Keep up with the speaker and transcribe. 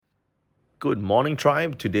Good morning,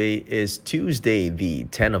 tribe. Today is Tuesday, the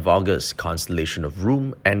 10th of August. Constellation of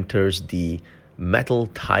Room enters the Metal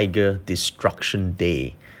Tiger Destruction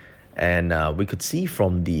Day. And we could see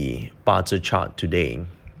from the Bazi chart today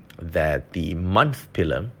that the month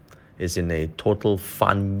pillar is in a total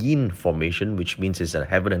Fan Yin formation, which means it's a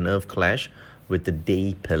heaven and earth clash with the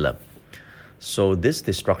day pillar. So this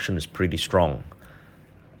destruction is pretty strong.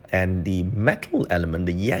 And the metal element,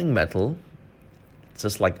 the yang metal,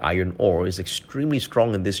 just like iron ore, is extremely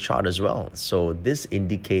strong in this chart as well. So this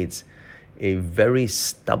indicates a very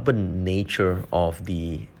stubborn nature of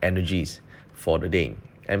the energies for the day.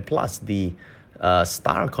 And plus the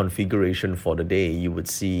star configuration for the day, you would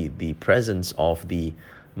see the presence of the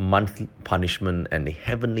monthly punishment and the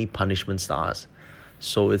heavenly punishment stars.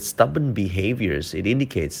 So it's stubborn behaviors. It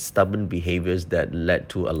indicates stubborn behaviors that led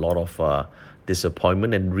to a lot of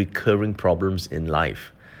disappointment and recurring problems in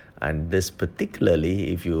life. And this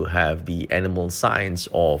particularly if you have the animal signs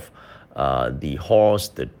of the horse,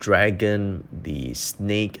 the dragon, the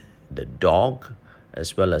snake, the dog,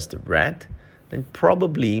 as well as the rat, then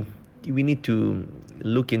probably we need to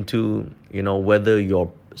look into, whether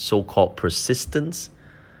your so-called persistence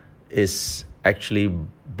is actually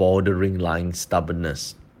bordering line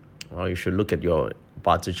stubbornness. Well, you should look at your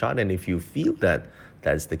Bazi chart, and if you feel that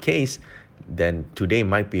that's the case, then today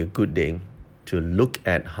might be a good day to look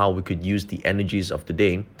at how we could use the energies of the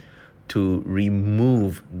day to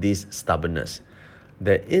remove this stubbornness.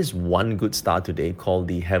 There is one good star today called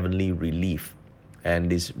the Heavenly Relief. And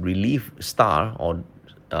this relief star or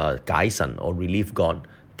Gaisan or relief god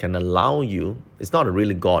can allow you, it's not a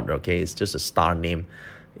really god, okay, it's just a star name.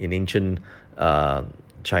 In ancient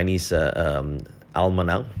Chinese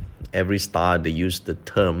almanac, every star they use the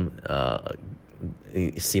term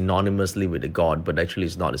synonymously with the god, but actually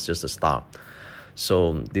it's not, it's just a star.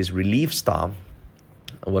 So this relief star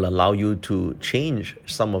will allow you to change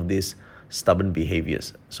some of these stubborn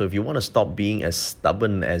behaviors. So if you want to stop being as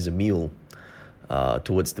stubborn as a mule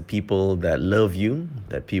towards the people that love you,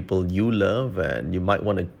 that people you love, and you might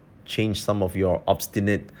want to change some of your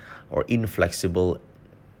obstinate or inflexible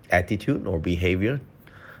attitude or behavior,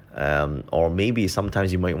 or maybe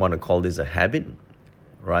sometimes you might want to call this a habit,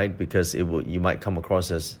 right? Because you might come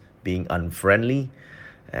across as being unfriendly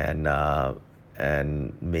and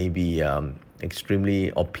maybe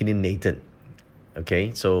extremely opinionated.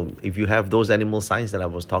 Okay, so if you have those animal signs that I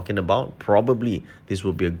was talking about, probably this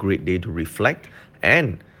will be a great day to reflect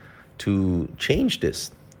and to change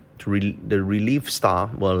this. The relief star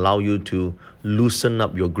will allow you to loosen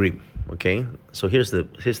up your grip. Okay, so here's the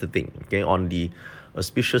thing. Okay, on the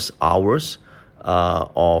auspicious hours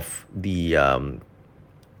of the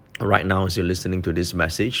right now as you're listening to this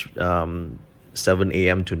message, 7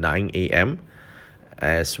 a.m. to 9 a.m.,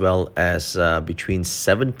 as well as between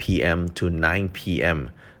 7 p.m. to 9 p.m.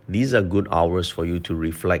 These are good hours for you to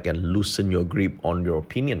reflect and loosen your grip on your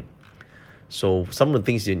opinion. So some of the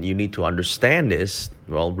things that you need to understand is,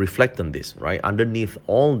 reflect on this, right? Underneath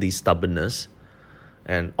all the stubbornness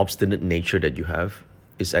and obstinate nature that you have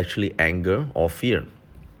is actually anger or fear.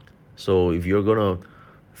 So if you're going to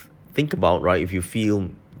think about, right, if you feel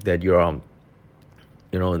that you're,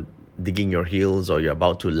 digging your heels or you're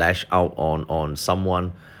about to lash out on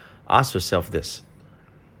someone, ask yourself this: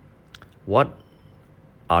 what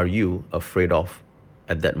are you afraid of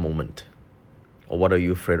at that moment? Or what are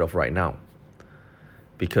you afraid of right now?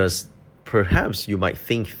 Because perhaps you might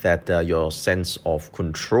think that your sense of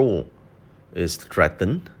control is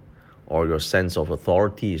threatened, or your sense of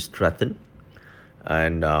authority is threatened.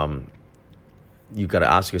 And you got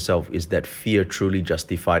to ask yourself, is that fear truly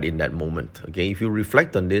justified in that moment? Okay, if you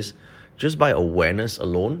reflect on this, just by awareness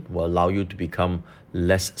alone will allow you to become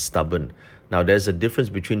less stubborn. Now, there's a difference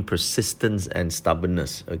between persistence and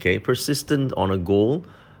stubbornness. Okay, persistent on a goal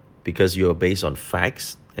because you're based on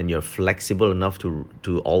facts and you're flexible enough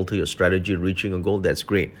to alter your strategy reaching a goal, that's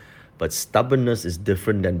great. But stubbornness is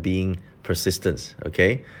different than being persistent.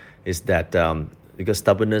 Okay, is that because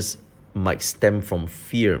stubbornness might stem from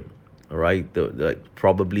fear, right? The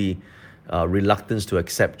probably reluctance to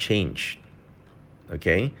accept change.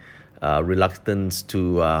 Okay, reluctance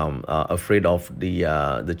to afraid of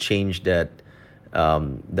the change that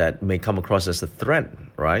may come across as a threat,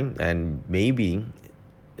 right? And maybe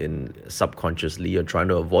subconsciously you're trying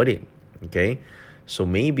to avoid it. Okay, so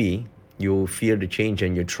maybe you fear the change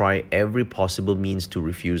and you try every possible means to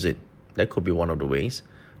refuse it. That could be one of the ways.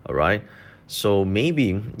 All right, so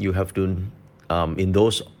maybe you have to in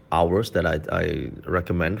those hours that I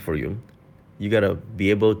recommend for you, you gotta be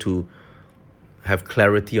able to have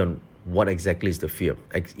clarity on what exactly is the fear.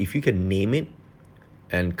 If you can name it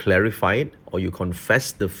and clarify it, or you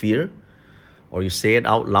confess the fear, or you say it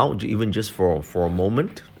out loud, even just for a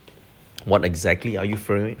moment. What exactly are you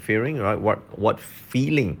fearing, right? What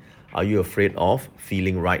feeling are you afraid of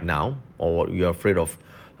feeling right now, or what you're afraid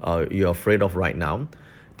of right now?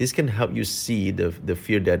 This can help you see the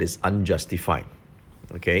fear that is unjustified.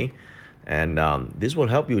 Okay, and this will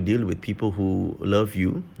help you deal with people who love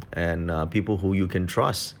you, and people who you can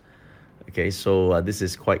trust. Okay, so this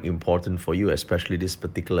is quite important for you, especially this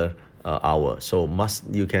particular hour. So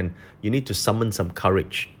you need to summon some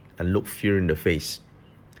courage and look fear in the face.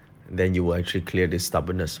 Then you will actually clear this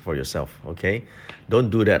stubbornness for yourself. Okay, don't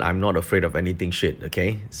do that. I'm not afraid of anything shit.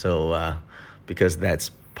 Okay, so because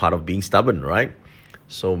that's part of being stubborn, right?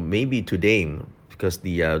 So maybe today, because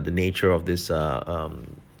the nature of this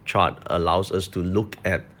chart allows us to look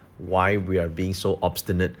at why we are being so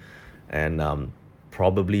obstinate, and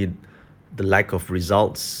probably the lack of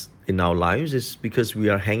results in our lives is because we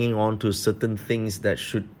are hanging on to certain things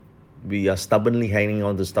we are stubbornly hanging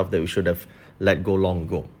on to stuff that we should have let go long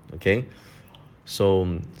ago. Okay,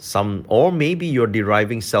 so or maybe you're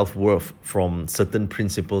deriving self-worth from certain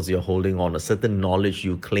principles you're holding on, a certain knowledge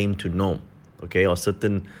you claim to know, okay, or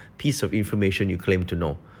certain piece of information you claim to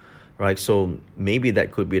know, right? So maybe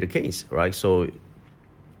that could be the case, right? So,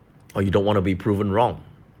 or you don't want to be proven wrong.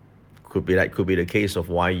 Could be the case of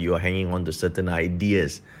why you are hanging on to certain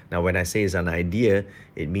ideas. Now, when I say it's an idea,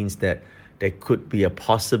 it means that there could be a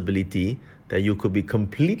possibility that you could be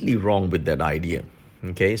completely wrong with that idea.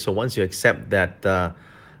 Okay, so once you accept that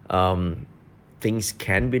things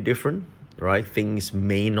can be different, right? Things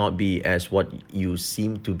may not be as what you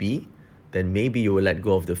seem to be, then maybe you will let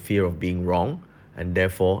go of the fear of being wrong, and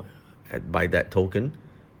therefore, by that token,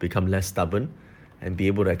 become less stubborn and be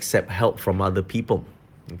able to accept help from other people.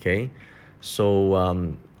 Okay,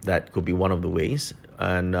 so that could be one of the ways.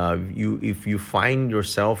 And if you find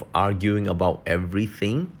yourself arguing about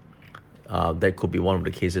everything, that could be one of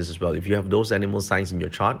the cases as well. If you have those animal signs in your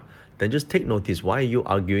chart, then just take notice. Why are you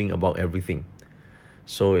arguing about everything?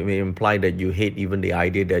 So it may imply that you hate even the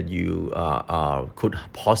idea that you could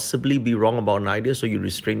possibly be wrong about an idea. So you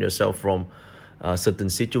restrain yourself from a certain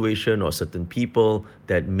situation or certain people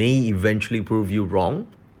that may eventually prove you wrong.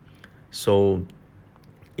 So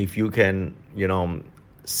if you can,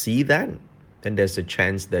 see that, then there's a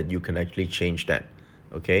chance that you can actually change that.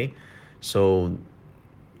 Okay, so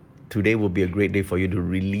today will be a great day for you to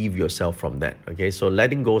relieve yourself from that. Okay, so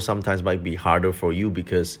letting go sometimes might be harder for you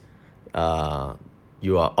because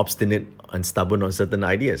you are obstinate and stubborn on certain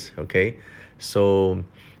ideas. Okay, so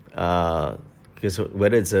because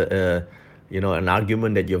whether it's an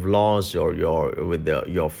argument that you've lost, or with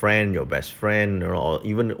your friend, your best friend, or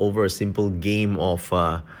even over a simple game of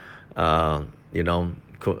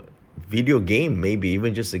video game, maybe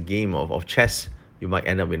even just a game of chess, you might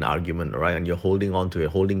end up in an argument, right? And you're holding on to it,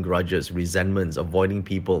 holding grudges, resentments, avoiding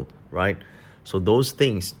people, right? So those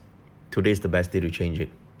things, today's the best day to change it.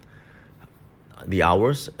 The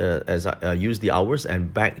hours, as I use the hours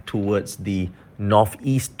and back towards the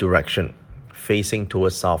northeast direction, facing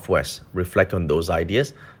towards southwest. Reflect on those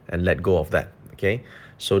ideas and let go of that. Okay,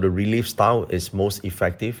 so the relief style is most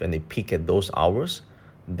effective, and they peak at those hours.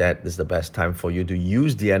 That is the best time for you to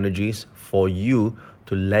use the energies for you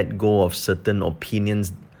to let go of certain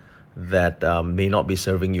opinions that may not be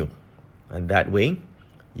serving you. And that way,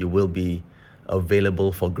 you will be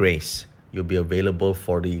available for grace. You'll be available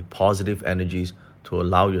for the positive energies to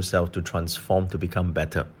allow yourself to transform, to become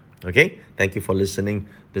better. Okay? Thank you for listening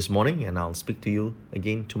this morning, and I'll speak to you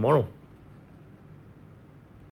again tomorrow.